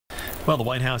Well, the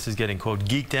White House is getting, quote,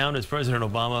 geeked out as President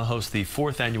Obama hosts the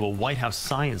 4th annual White House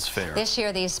Science Fair. This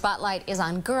year, the spotlight is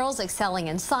on girls excelling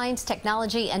in science,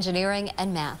 technology, engineering,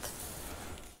 and math.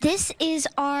 This is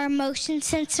our motion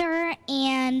sensor,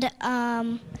 and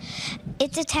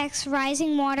it detects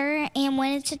rising water, and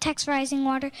when it detects rising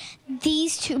water,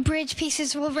 these two bridge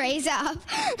pieces will raise up.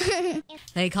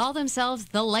 They call themselves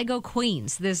the Lego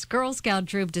Queens. This Girl Scout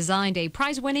troop designed a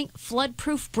prize-winning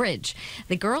flood-proof bridge.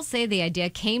 The girls say the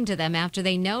idea came to them after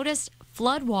they noticed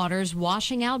floodwaters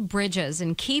washing out bridges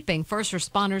and keeping first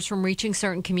responders from reaching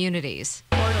certain communities.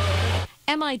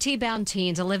 MIT-bound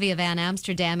teens Olivia Van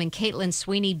Amsterdam and Caitlin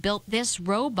Sweeney built this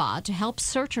robot to help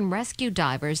search and rescue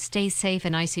divers stay safe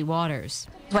in icy waters.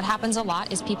 What happens a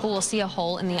lot is people will see a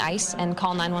hole in the ice and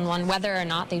call 911 whether or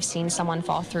not they've seen someone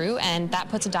fall through, and that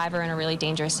puts a diver in a really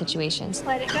dangerous situation.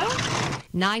 Let it go.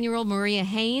 9-year-old Maria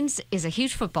Haynes is a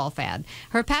huge football fan.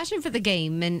 Her passion for the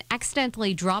game and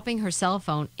accidentally dropping her cell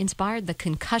phone inspired the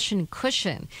concussion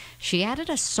cushion. She added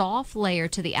a soft layer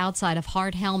to the outside of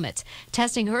hard helmets,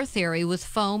 testing her theory with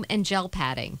foam and gel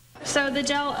padding. So the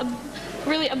gel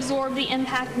really absorbed the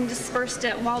impact and dispersed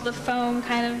it, while the foam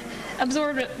kind of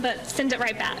absorbed it but sent it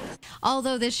right back.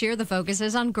 Although this year the focus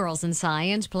is on girls in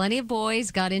science, plenty of boys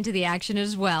got into the action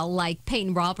as well, like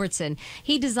Peyton Robertson.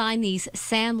 He designed these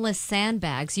sandless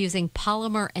sandbags using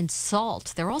polymer and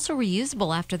salt. They're also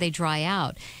reusable after they dry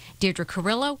out. Deirdre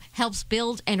Carrillo helps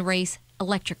build and race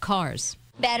electric cars.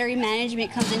 Battery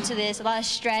management comes into this, a lot of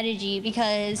strategy,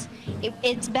 because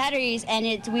it's batteries and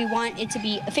we want it to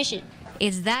be efficient.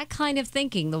 It's that kind of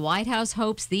thinking the White House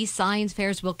hopes these science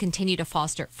fairs will continue to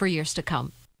foster for years to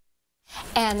come.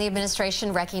 And the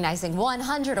administration recognizing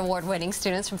 100 award-winning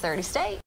students from 30 states.